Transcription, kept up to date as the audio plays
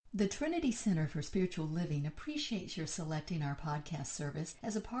The Trinity Center for Spiritual Living appreciates your selecting our podcast service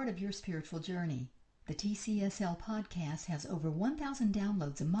as a part of your spiritual journey. The TCSL podcast has over 1,000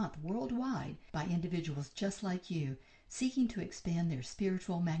 downloads a month worldwide by individuals just like you, seeking to expand their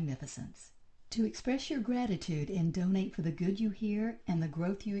spiritual magnificence. To express your gratitude and donate for the good you hear and the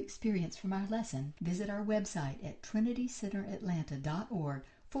growth you experience from our lesson, visit our website at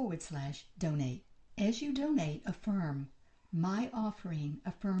trinitycenteratlanta.org/donate. As you donate, affirm, "My offering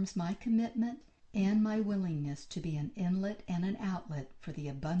affirms my commitment and my willingness to be an inlet and an outlet for the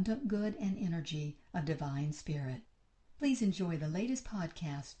abundant good and energy of Divine Spirit." Please enjoy the latest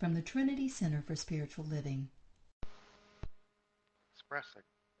podcast from the Trinity Center for Spiritual Living. Expressing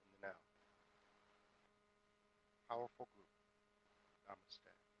in the now. Powerful group.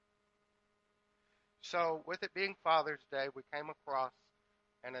 Namaste. So, with it being Father's Day, we came across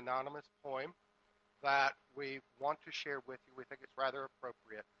an anonymous poem that we want to share with you. We think it's rather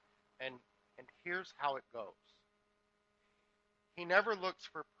appropriate. And here's how it goes. He never looks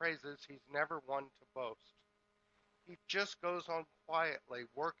for praises. He's never one to boast. He just goes on quietly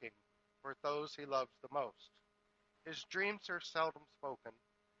working for those he loves the most. His dreams are seldom spoken.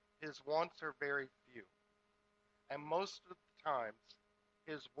 His wants are very few. And most of the times,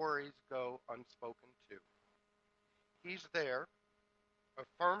 his worries go unspoken too. He's there, a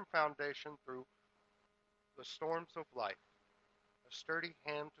firm foundation through the storms of life, a sturdy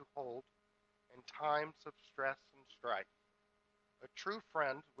hand to hold in times of stress and strife, a true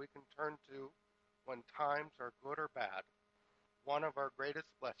friend we can turn to when times are good or bad, one of our greatest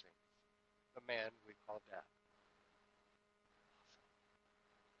blessings, the man we call Dad.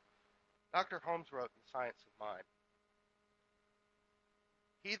 Dr. Holmes wrote in Science of Mind,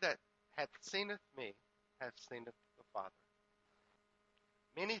 "He that hath seeneth me hath seeneth the Father."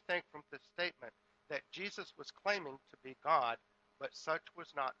 Many think from this statement that Jesus was claiming to be God, but such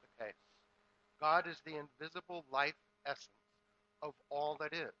was not the case. God is the invisible life essence of all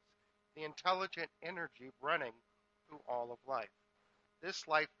that is, the intelligent energy running through all of life. This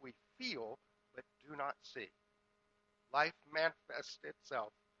life we feel but do not see. Life manifests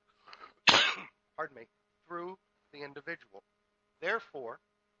itself through the individual. Therefore,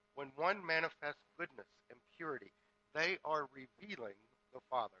 when one manifests goodness and purity, they are revealing the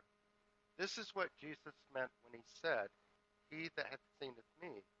Father. This is what Jesus meant when he said, "He that hath seeneth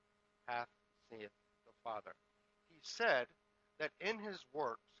me hath seen the Father." He said that in his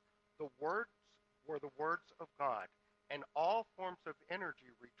works, the words were the words of God, and all forms of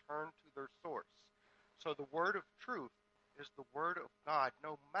energy return to their source. So the word of truth is the word of God,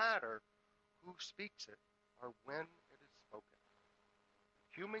 no matter who speaks it or when it is spoken.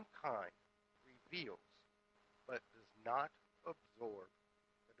 Humankind reveals, but does not absorb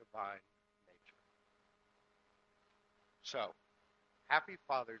the divine nature. So, happy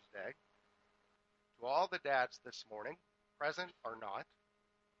Father's Day to all the dads this morning, present or not,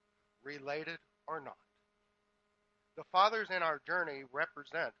 related or not. The fathers in our journey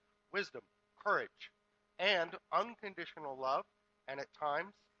represent wisdom, courage, and unconditional love, and at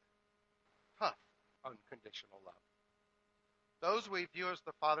times, tough unconditional love. Those we view as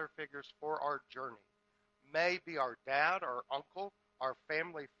the father figures for our journey may be our dad, our uncle, our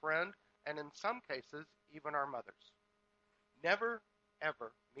family friend, and in some cases, even our mothers. Never,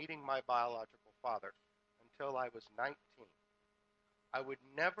 ever meeting my biological father until I was 19, I would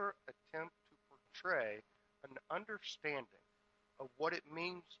never attempt to portray an understanding of what it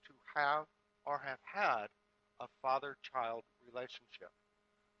means to have or have had a father-child relationship.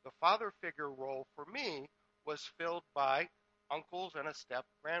 The father figure role for me was filled by uncles and a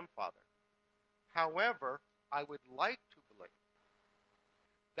step-grandfather. However, I would like to believe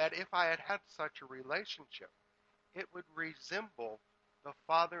that if I had had such a relationship, it would resemble the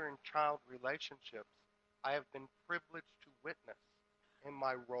father and child relationships I have been privileged to witness in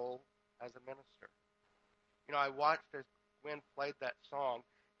my role as a minister. You know, I watched as Gwen played that song,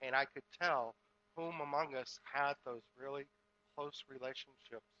 and I could tell whom among us had those really close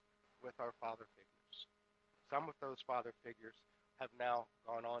relationships with our father figures. Some of those father figures have now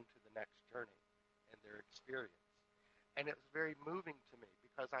gone on to the next journey in their experience. And it was very moving to me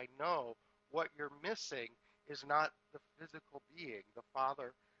because I know what you're missing is not the physical being, the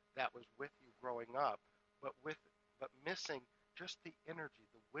father that was with you growing up, but missing just the energy,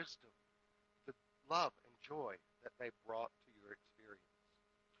 the wisdom, the love and joy that they brought to your experience.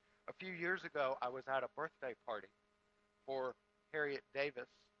 A few years ago, I was at a birthday party for Harriet Davis,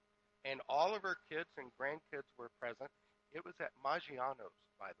 and all of her kids and grandkids were present. It was at Maggiano's,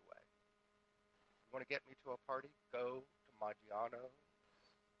 by the way. You want to get me to a party? Go to Maggiano's.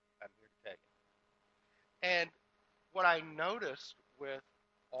 I'm here to tell you. And what I noticed with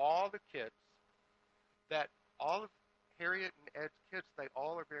all the kids that all of Harriet and Ed's kids, they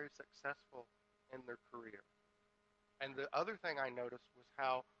all are very successful in their career. And the other thing I noticed was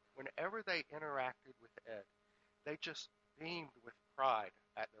how whenever they interacted with Ed, they just beamed with pride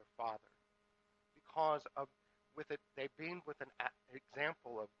at their father because of with it they beamed with an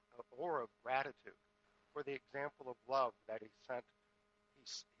example of aura of gratitude for the example of love that he set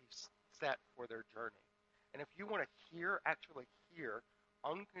for their journey. And if you want to actually hear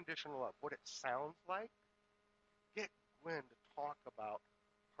unconditional love, what it sounds like, get Gwen to talk about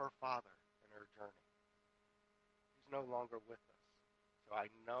her father and her journey. He's no longer with us. So I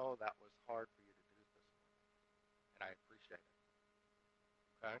know that was hard for you to do this morning, and I appreciate it.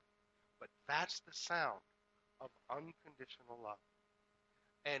 Okay? But that's the sound of unconditional love.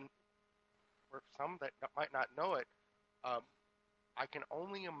 And for some that might not know it, I can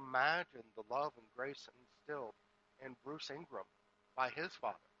only imagine the love and grace instilled in Bruce Ingram by his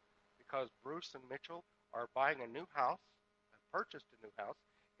father, because Bruce and Mitchell are buying a new house, have purchased a new house.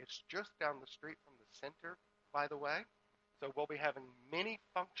 It's just down the street from the center, by the way. So we'll be having many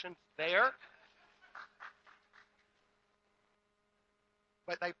functions there.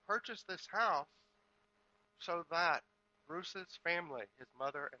 But they purchased this house so that Bruce's family, his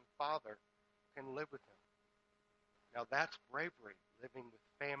mother and father, can live with him. Now that's bravery, living with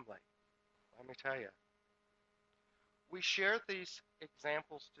family. Let me tell you. We share these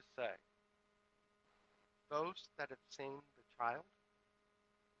examples to say, those that have seen the child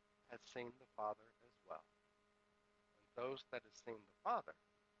have seen the Father as well. And those that have seen the Father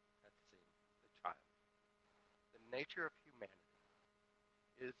have seen the child. The nature of humanity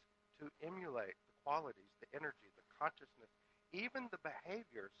is to emulate the qualities, the energy, the consciousness, even the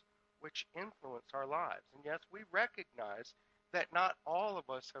behaviors which influence our lives. And yes, we recognize that not all of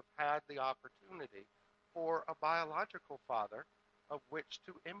us have had the opportunity for a biological father of which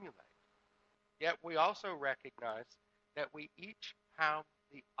to emulate. Yet we also recognize that we each have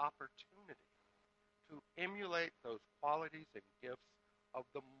the opportunity to emulate those qualities and gifts of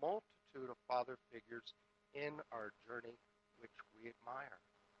the multitude of father figures in our journey which we admire.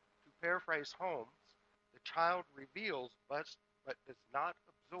 To paraphrase Holmes, the child reveals but does not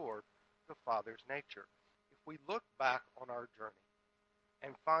absorb the father's nature. If we look back on our journey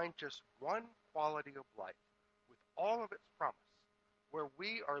and find just one quality of life with all of its promise, where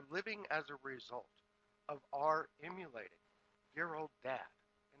we are living as a result of our emulating dear old dad,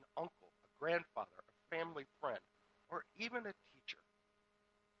 an uncle, a grandfather, a family friend, or even a teacher,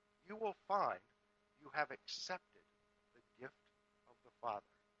 you will find you have accepted the gift of the Father,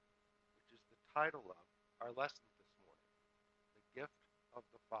 which is the title of our lesson this morning, the gift of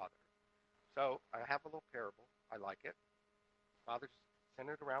the Father. So I have a little parable. I like it. Father's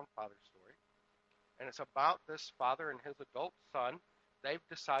centered around Father's story. And it's about this father and his adult son. They've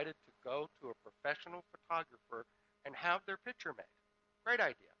decided to go to a professional photographer and have their picture made. Great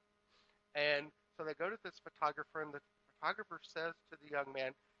idea. And so they go to this photographer, and the photographer says to the young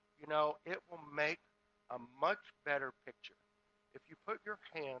man, you know, it will make a much better picture if you put your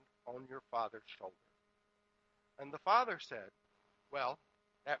hand on your father's shoulder. And the father said, well,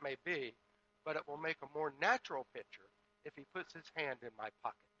 that may be, but it will make a more natural picture if he puts his hand in my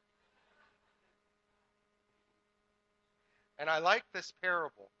pocket. And I like this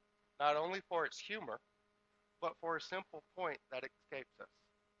parable, not only for its humor, but for a simple point that escapes us.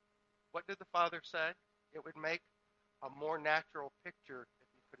 What did the father say? It would make a more natural picture if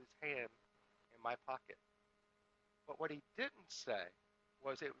he put his hand in my pocket. But what he didn't say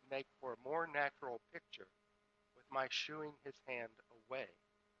was it would make for a more natural picture with my shooing his hand away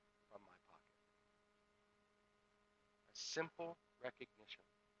from my pocket. A simple recognition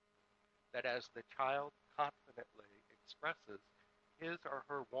that as the child confidently expresses his or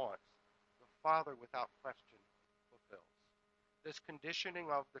her wants, the father without question fulfills. This conditioning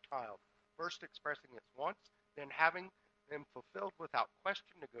of the child, first expressing its wants, then having them fulfilled without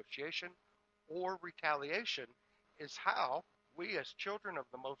question, negotiation, or retaliation, is how we as children of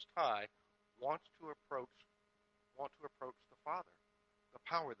the Most High want to approach the Father, the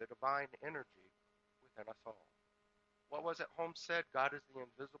power, the divine energy within us all. What was it Holmes said? God is the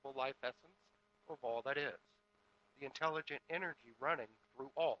invisible life essence of all that is, the intelligent energy running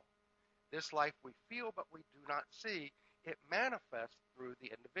through all. This life we feel but we do not see, it manifests through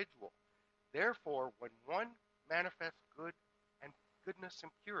the individual. Therefore, when one manifests good and goodness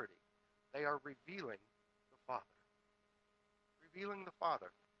and purity, they are revealing the Father. Revealing the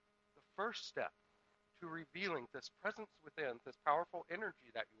Father. The first step to revealing this presence within, this powerful energy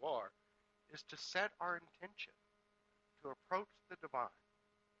that you are, is to set our intention to approach the divine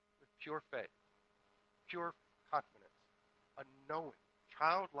with pure faith, pure confidence, a knowing,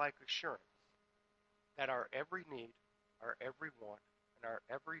 childlike assurance that our every need, our every want, and our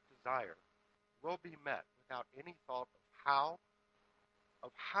every desire will be met without any thought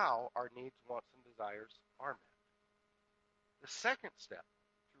of how our needs, wants, and desires are met. The second step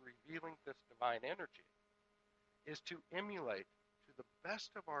to revealing this divine energy is to emulate to the best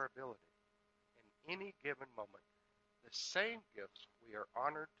of our ability in any given moment the same gifts we are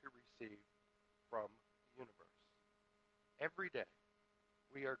honored to receive from the universe. Every day,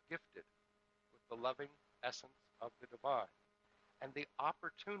 we are gifted with the loving essence of the divine and the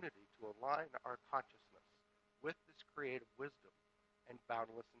opportunity to align our consciousness with this creative wisdom and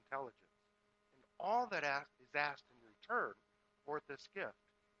boundless intelligence. And all that is asked in return for this gift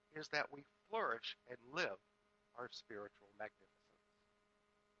is that we flourish and live our spiritual magnificence.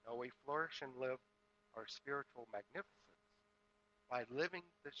 Now we flourish and live our spiritual magnificence by living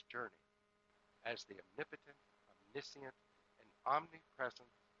this journey as the omnipotent, omniscient, and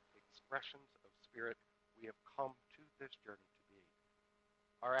omnipresent expressions of spirit we have come to this journey to be.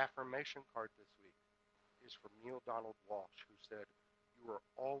 Our affirmation card this week is from Neale Donald Walsch, who said, "You are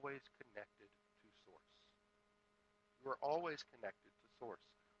always connected to Source." You are always connected to Source.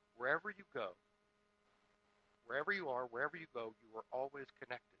 Wherever you go, wherever you are, wherever you go, you are always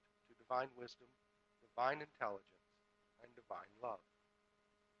connected to divine wisdom, divine intelligence, and divine love.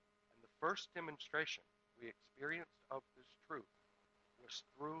 And the first demonstration we experienced of this truth was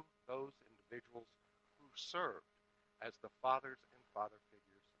through those individuals who served as the fathers and father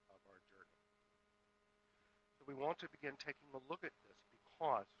figures of our journey. So we want to begin taking a look at this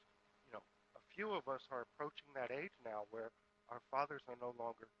because, a few of us are approaching that age now where our fathers are no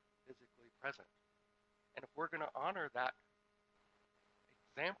longer physically present. And if we're going to honor that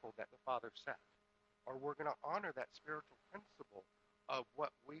example that the father set, or we're going to honor that spiritual principle of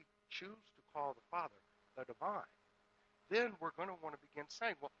what we choose to call the Father, the divine, then we're going to want to begin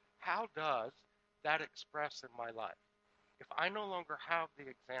saying, well, how does that express in my life? If I no longer have the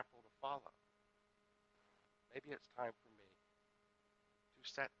example to follow, maybe it's time for me to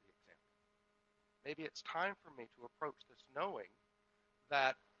set the example. Maybe it's time for me to approach this knowing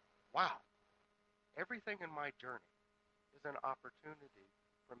that, wow, everything in my journey is an opportunity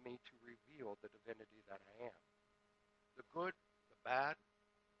for me to reveal the divinity that I am. The good, the bad,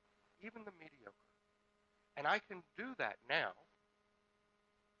 even the mediocre. And I can do that now,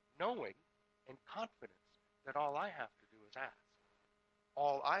 knowing in confidence that all I have to do is ask.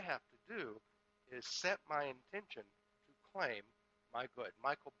 All I have to do is set my intention to claim my good.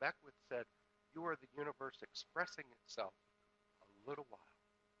 Michael Beckwith said, "You are the universe expressing itself a little while."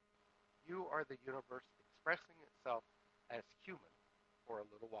 You are the universe expressing itself as human for a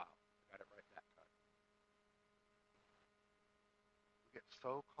little while. I got it right that time. We get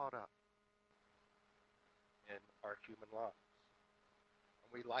so caught up in our human lives.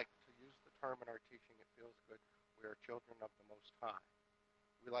 And we like to use the term in our teaching, it feels good, we are children of the Most High.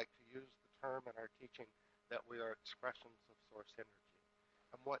 We like to use the term in our teaching that we are expressions of source energy.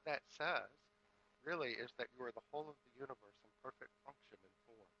 And what that says really is that you are the whole of the universe in perfect function and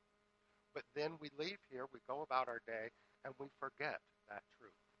form. But then we leave here, we go about our day, and we forget that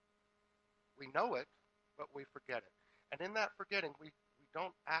truth. We know it, but we forget it. And in that forgetting, we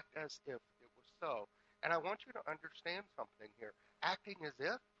don't act as if it was so. And I want you to understand something here. Acting as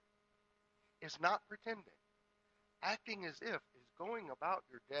if is not pretending. Acting as if is going about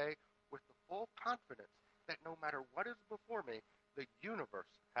your day with the full confidence that no matter what is before me, the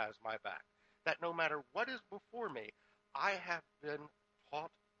universe has my back. That no matter what is before me, I have been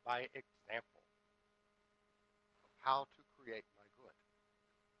taught by example of how to create my good.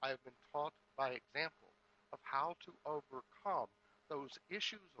 I have been taught by example of how to overcome those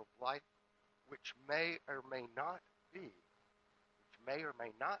issues of life which may or may not be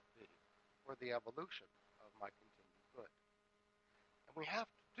for the evolution of my continued good. And we have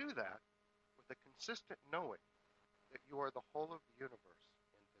to do that with a consistent knowing that you are the whole of the universe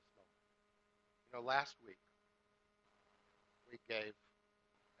in this moment. Last week we gave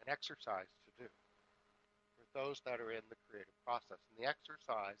an exercise to do for those that are in the creative process. And the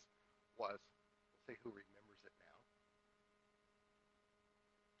exercise was, let's see who remembers it now,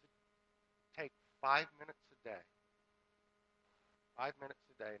 to take 5 minutes a day,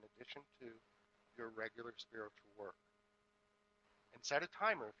 in addition to your regular spiritual work, and set a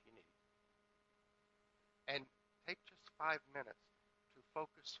timer if you need, and take just 5 minutes to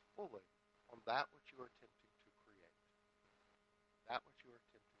focus fully on that which you are attempting to create.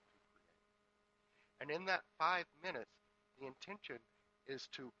 And in that 5 minutes, the intention is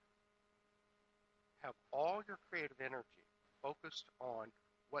to have all your creative energy focused on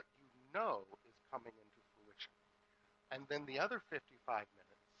what you know is coming into fruition. And then the other 55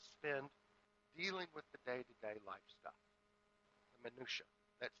 minutes spend dealing with the day-to-day life stuff, the minutia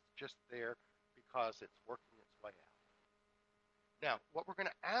that's just there because it's working its way out. Now, what we're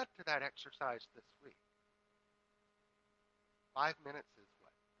going to add to that exercise this week, 5 minutes is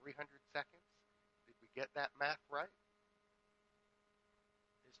what, 300 seconds? Did we get that math right?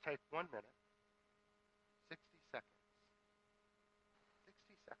 Is take 1 minute, 60 seconds,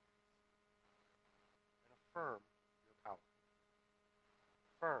 60 seconds, and affirm your power.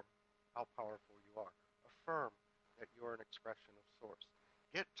 Affirm how powerful you are. Affirm that you are an expression of Source.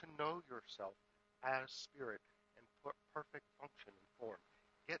 Get to know yourself as spirit and perfect function and form.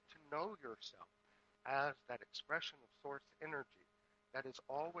 Get to know yourself as that expression of Source energy that is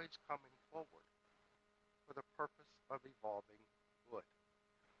always coming forward for the purpose of evolving good.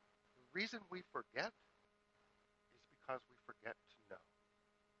 The reason we forget is because we forget to know.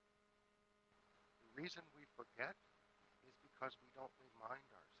 The reason we forget is because we don't remind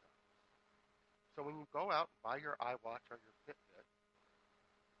ourselves. So when you go out and buy your iWatch or your Fitbit,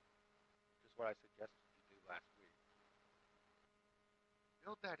 which is what I suggested you do last week,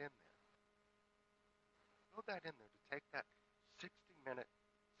 build that in there. Build that in there to take that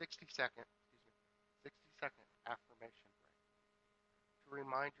 60-second affirmation break to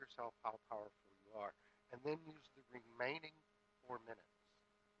remind yourself how powerful you are, and then use the remaining 4 minutes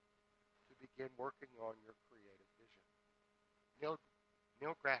to begin working on your creative vision. Neil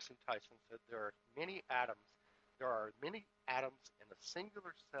deGrasse Tyson said there are many atoms in a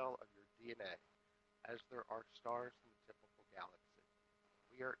singular cell of your DNA as there are stars in the typical galaxy.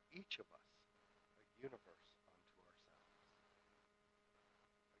 We are each of us a universe unto ourselves.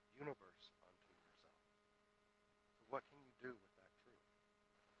 A universe unto yourself. So what can you do with that truth?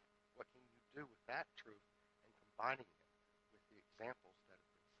 What can you do with that truth and combining it with the examples that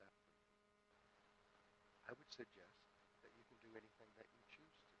have been set for you? I would suggest that you can do anything that you choose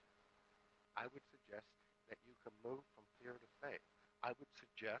to do. I would suggest that you can move from fear to faith. I would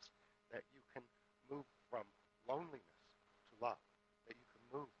suggest that you can move from loneliness to love, that you can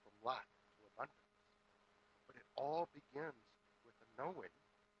move from lack to abundance. But it all begins with a knowing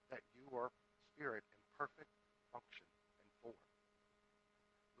that you are spirit in perfect function and form.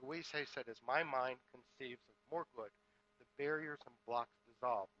 Louise Hay said, as my mind conceives of more good, the barriers and blocks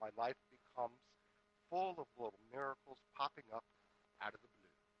dissolve. My life becomes full of little miracles popping up out of the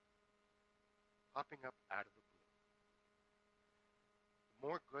blue. Popping up out of the blue. The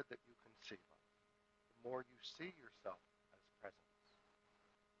more good that you conceive of, the more you see yourself as presence,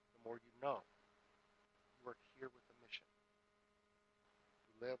 the more you know you are here with a mission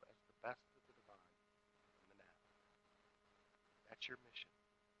to live as the best of the divine in the now. That's your mission.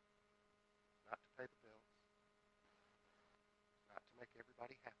 Not to pay the bills, not to make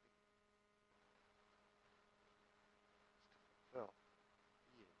everybody happy. It's to fulfill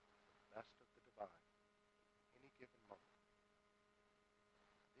being the best of the divine in any given moment.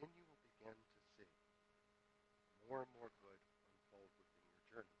 Then you will begin to see more and more good unfold within your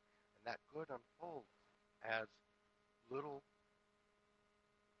journey. And that good unfolds as little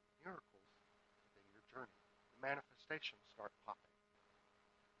miracles within your journey. The manifestations start popping.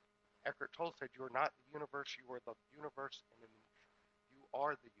 Eckhart Tolle said, you are not the universe, you are the universe, and you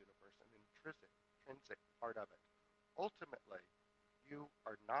are the universe, an intrinsic part of it. Ultimately, you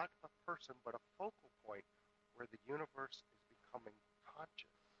are not a person, but a focal point where the universe is becoming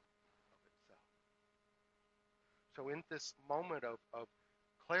conscious of itself. So in this moment of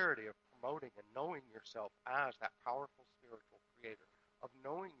clarity, of promoting and knowing yourself as that powerful spiritual creator, of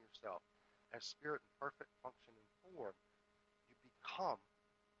knowing yourself as spirit in perfect function and form, you become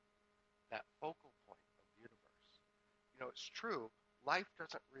that focal point of the universe. You know, it's true, life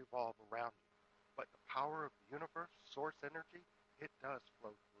doesn't revolve around you, but the power of the universe, source energy, it does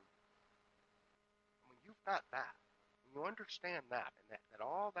flow through you. And when you've got that, when you understand that, and that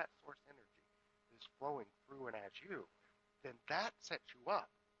all that source energy is flowing through and as you, then that sets you up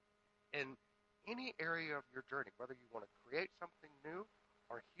in any area of your journey, whether you want to create something new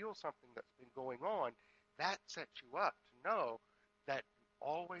or heal something that's been going on, that sets you up to know that you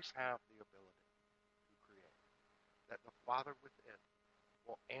always have the ability to create, that the Father within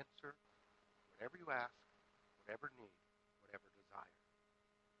will answer whatever you ask, whatever need, whatever desire.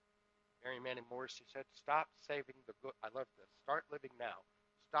 Mary Manning Morrissey said, stop saving the good, I love this, start living now.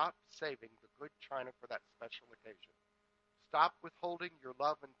 Stop saving the good china for that special occasion. Stop withholding your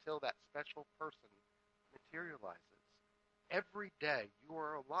love until that special person materializes. Every day you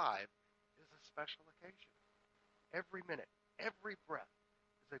are alive is a special occasion. Every minute, every breath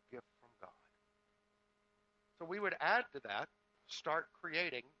is a gift from God. So we would add to that, start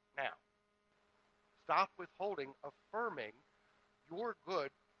creating now. Stop withholding, affirming your good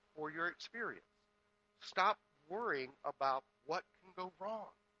for your experience. Stop worrying about what can go wrong.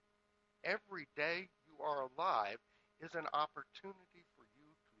 Every day you are alive is an opportunity for you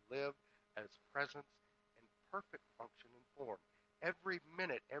to live as presence in perfect function and form. Every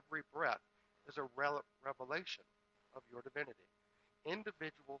minute, every breath is a revelation of your divinity.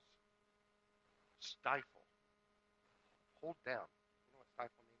 Individuals stifle, hold down. You know what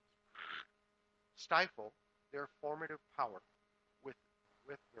stifle means? Stifle their formative power with,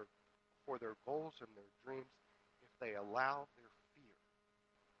 with their, for their goals and their dreams if they allow their fear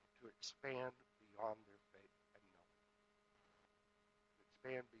to expand beyond their faith and knowing. To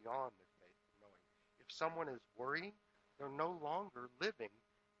expand beyond their faith and knowing. If someone is worrying, they're no longer living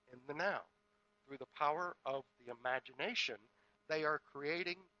in the now. Through the power of the imagination, they are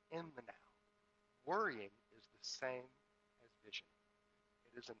creating in the now. Worrying is the same as vision.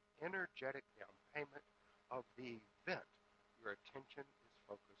 It is an energetic down payment of the event your attention is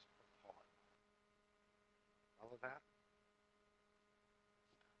focused upon. All of that?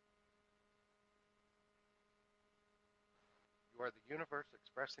 You are the universe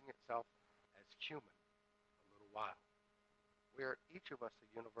expressing itself as human a little while. We are each of us a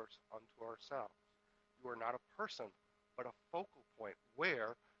universe unto ourselves. You are not a person, but a focal point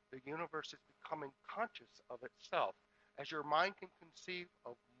where the universe is becoming conscious of itself. As your mind can conceive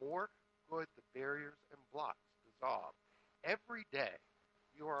of more good, the barriers and blocks dissolve. Every day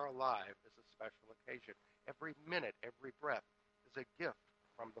you are alive is a special occasion. Every minute, every breath is a gift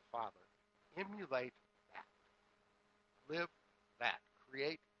from the Father. Emulate that. Live that.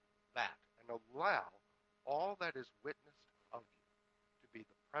 Create that. And allow all that is witnessed of you to be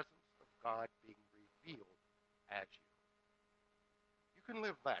the presence of God being revealed as you. You can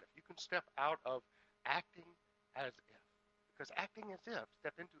live that. If you can step out of acting as if, because acting as if,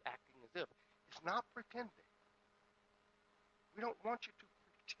 step into acting as if, is not pretending. We don't want you to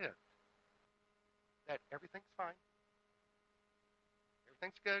pretend that everything's fine,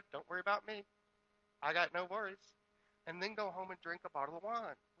 everything's good, don't worry about me, I got no worries, and then go home and drink a bottle of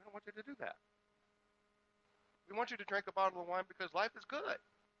wine. We don't want you to do that. We want you to drink a bottle of wine because life is good.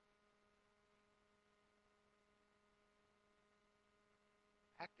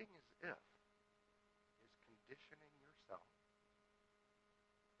 Acting as if is conditioning yourself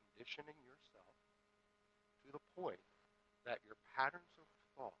to the point that your patterns of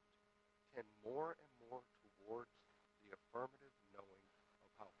thought tend more and more towards the affirmative knowing of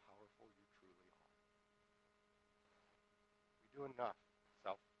how powerful you truly are. We do enough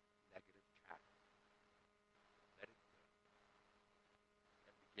self-negative chat. Let it go.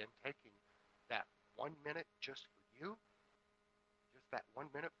 And begin taking that 1 minute just for you, just that 1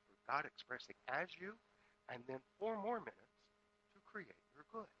 minute for God expressing as you, and then 4 more minutes to create your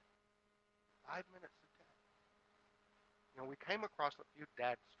good. 5 minutes a day. You know, we came across a few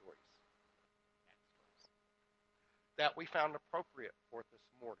dad stories that we found appropriate for this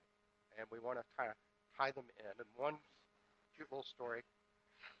morning, and we want to tie them in. And one cute little story,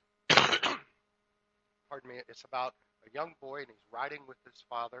 pardon me, it's about a young boy, and he's riding with his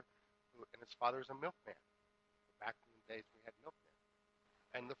father, and his father's a milkman. Back in the days, we had milkmen.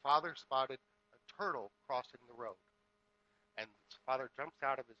 And the father spotted a turtle crossing the road. And his father jumps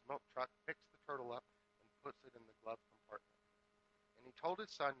out of his milk truck, picks the turtle up, and puts it in the glove compartment. And he told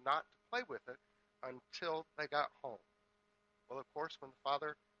his son not to play with it until they got home. Well, of course, when the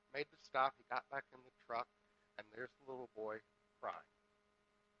father made the stop, he got back in the truck, and there's the little boy crying.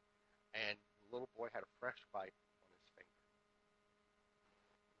 And the little boy had a fresh bite on his finger.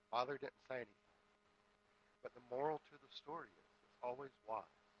 The father didn't say anything. But the moral to the story is it's always wise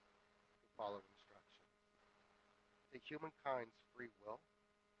to follow instructions. The humankind's free will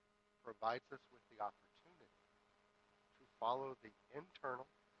provides us with the opportunity to follow the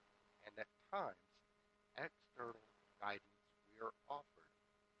internal and at times external guidance we are offered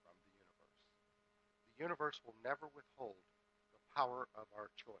from the universe. The universe will never withhold the power of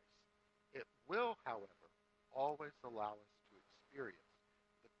our choice. It will, however, always allow us to experience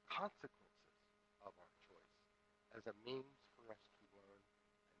the consequences of our choice as a means for us to learn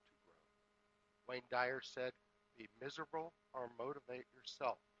and to grow. Wayne Dyer said, "Be miserable or motivate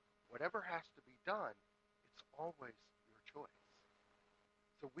yourself. Whatever has to be done, it's always your choice."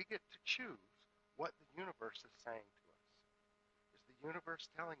 So we get to choose what the universe is saying to us. Is the universe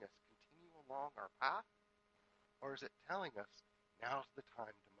telling us continue along our path? Or is it telling us now's the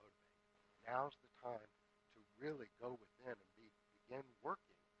time to motivate? Now's the time to really go within and begin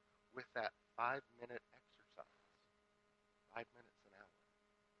working with that 5-minute exercise. 5 minutes an hour.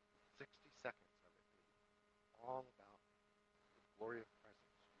 60 seconds of it being all about the glory of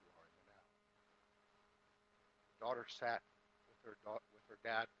presence you are in the now. daughter sat with her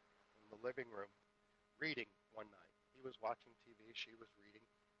dad in the living room reading one night. He was watching TV, she was reading,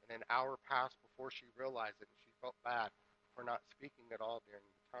 and an hour passed before she realized it, and she felt bad for not speaking at all during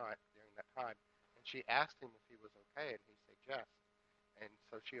that time. And she asked him if he was okay, and he said yes. And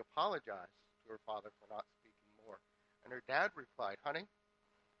so she apologized to her father for not speaking more. And her dad replied, "Honey,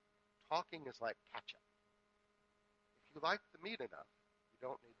 talking is like ketchup. If you like the meat enough, you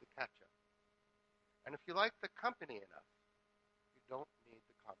don't need the ketchup. And if you like the company enough, you don't need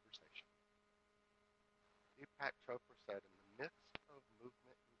the conversation." Deepak Chopra said, in the midst of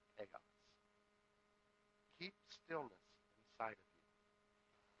movement and chaos, keep stillness inside of you.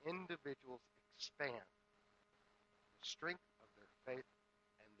 Individuals expand the strength of their faith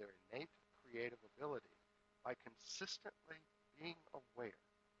and their innate creative ability by consistently being aware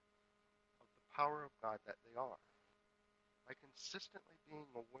of the power of God that they are, by consistently being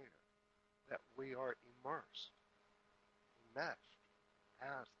aware that we are immersed, enmeshed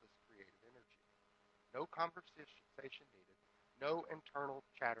as this creative energy. No conversation needed, no internal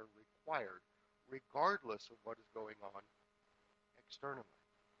chatter required, regardless of what is going on externally.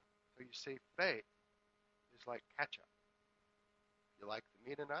 So you see, faith is like ketchup. If you like the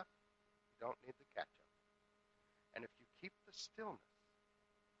meat enough, you don't need the ketchup. And if you keep the stillness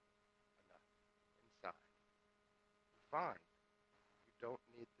enough inside, you find you don't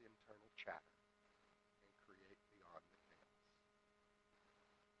need the internal chatter and create beyond the chaos.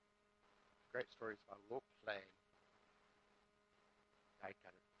 Great stories about a little plane. Guy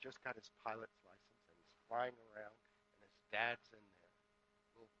just got his pilot's license and he's flying around and his dad's in there,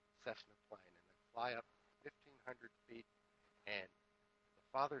 little Cessna plane, and they fly up 1,500 feet and the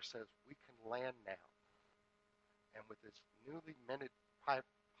father says, "We can land now." And with his newly minted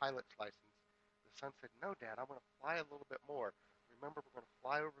pilot's license, the son said, "No, Dad, I want to fly a little bit more. Remember, we're going to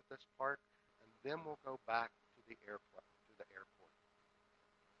fly over this part, and then we'll go back to the airport."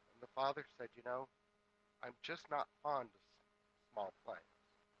 And the father said, "I'm just not fond of small planes.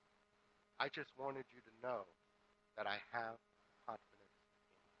 I just wanted you to know that I have confidence in you."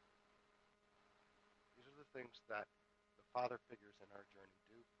 These are the things that the father figures in our journey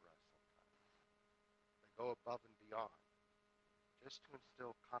do for us sometimes. They go above and beyond just to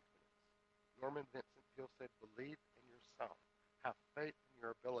instill confidence. Norman Vincent Peale said, "Believe in yourself. Have faith in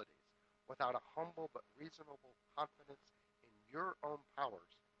your abilities. Without a humble but reasonable confidence in your own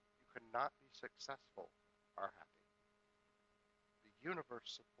powers, you cannot be successful or happy. The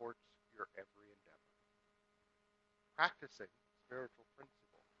universe supports your every endeavor." Practicing spiritual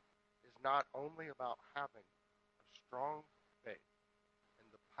principle is not only about having a strong faith in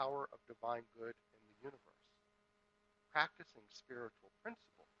the power of divine good in the universe. Practicing spiritual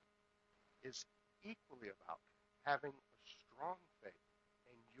principle is equally about having a strong faith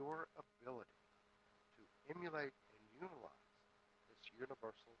in your ability to emulate and utilize this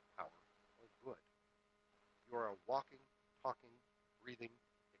universal power of good. You are a walking, talking, breathing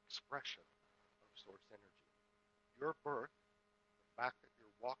expression of source energy. Your birth, the fact that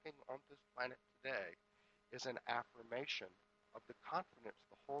you're walking on this planet today, is an affirmation of the confidence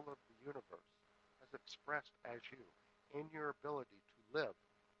the whole of the universe has expressed as you in your ability to live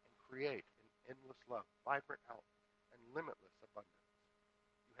and create in endless love, vibrant health, and limitless abundance.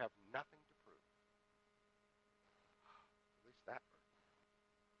 You have nothing to prove. At least that birth.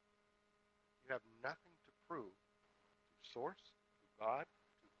 You have nothing to prove to Source, to God,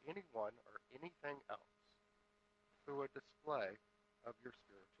 to anyone, or anything else through a display of your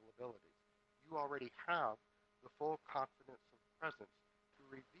spiritual abilities. You already have the full confidence of presence to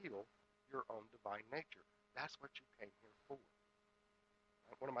reveal your own divine nature. That's what you came here for.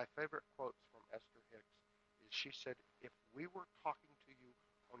 One of my favorite quotes from Esther Hicks is she said, "If we were talking to you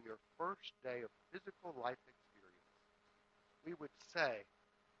on your first day of physical life experience, we would say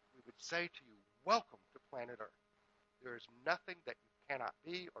to you, 'Welcome to planet Earth. There is nothing that you cannot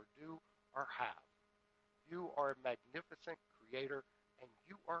be or do or have. You are a magnificent creator, and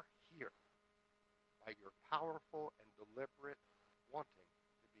you are here by your powerful and deliberate wanting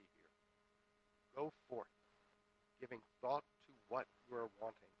to be here. Go forth, giving thought to what you are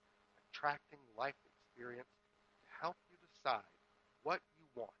wanting, attracting life experience to help you decide what you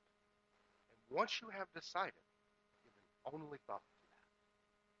want. And once you have decided, giving only thought to that.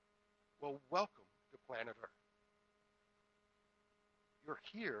 Well, welcome to planet Earth. You're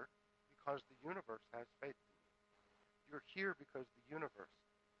here because the universe has faith in you. You're here because the universe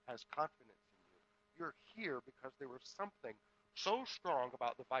has confidence in you. You're here because there was something so strong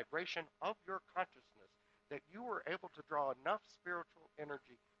about the vibration of your consciousness that you were able to draw enough spiritual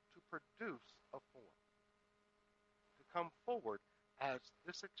energy to produce a form, to come forward as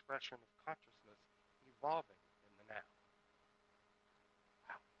this expression of consciousness evolving in the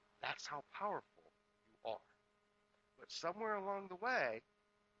That's how powerful you are. But somewhere along the way,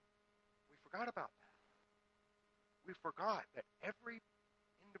 we forgot about that. We forgot that every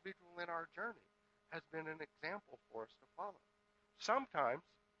individual in our journey has been an example for us to follow. Sometimes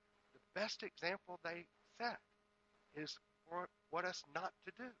the best example they set is for what us not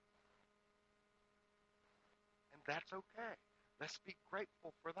to do. And that's okay. Let's be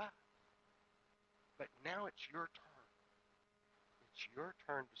grateful for that. But now it's your turn. It's your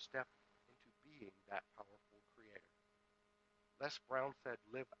turn to step into being that powerful creator. Les Brown said,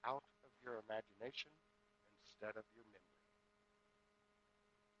 live out of your imagination instead of your memory.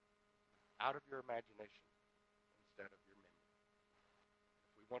 Out of your imagination instead of your memory.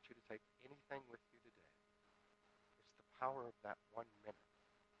 If we want you to take anything with you today, it's the power of that 1 minute,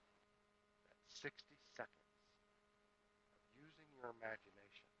 that 60 seconds of using your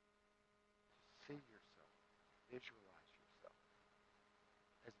imagination to see yourself, visualize yourself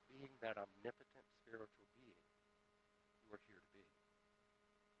as being that omnipotent spiritual being you are here to be.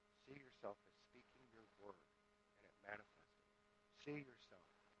 See yourself as speaking your word and it manifesting. See yourself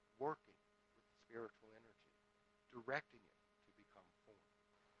working with spiritual energy, directing it to become form.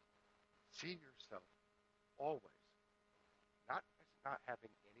 See yourself always, not as not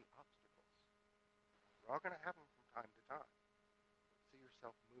having any obstacles. We're all going to have them from time to time. See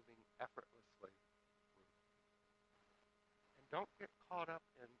yourself moving effortlessly through them. And don't get caught up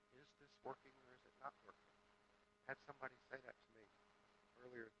in, is this working or is it not working? I had somebody say that to me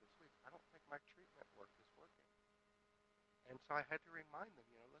earlier this week. I don't think my treatment work is working. And so I had to remind them,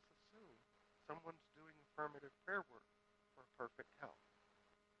 let's assume someone's doing affirmative prayer work for perfect health.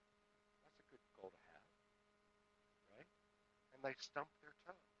 That's a good goal to have, right? And they stump their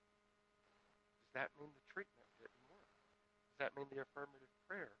toe. Does that mean the treatment didn't work? Does that mean the affirmative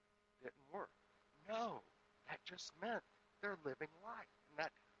prayer didn't work? No, that just meant they're living life. And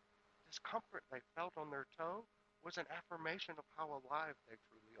that discomfort they felt on their toe was an affirmation of how alive they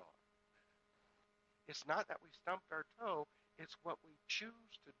truly are. It's not that we stumped our toe, it's what we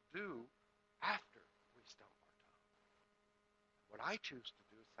choose to do after we stump our toe. What I choose to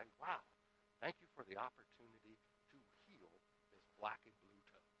do is say, wow, thank you for the opportunity to heal this black and blue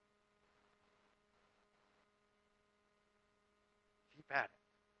toe. Keep at it.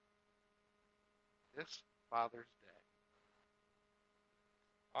 This Father's Day,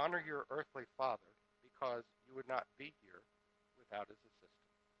 honor your earthly father because you would not be here without his assistance.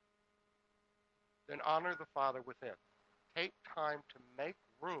 Then honor the Father within. Take time to make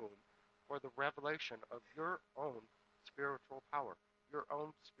room for the revelation of your own spiritual power, your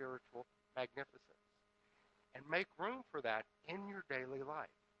own spiritual magnificence. And make room for that in your daily life.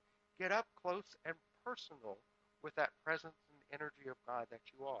 Get up close and personal with that presence and energy of God that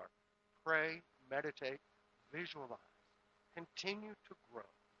you are. Pray, meditate, visualize. Continue to grow.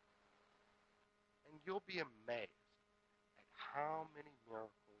 And you'll be amazed at how many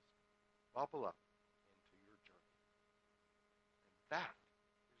miracles bubble up into your journey. And that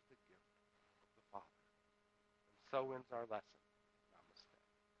is the gift of the Father. And so ends our lesson. Namaste.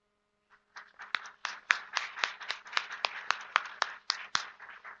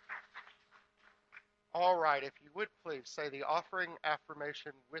 All right, if you would please say the offering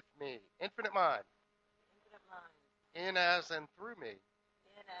affirmation with me. Infinite Mind. Infinite Mind. In, as, and through me.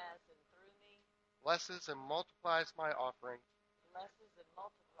 In, as, and through me. Blesses and multiplies my offering. Blesses and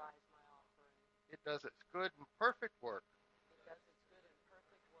multiplies my offering. It does its good and perfect work. It does its good and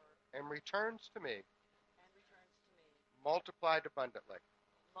perfect work. And returns to me. And returns to me. Multiplied abundantly.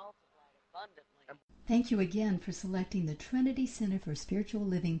 Multiplied abundantly. Thank you again for selecting the Trinity Center for Spiritual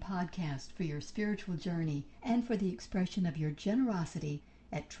Living podcast for your spiritual journey and for the expression of your generosity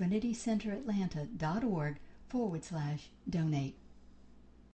at trinitycenteratlanta.org/donate.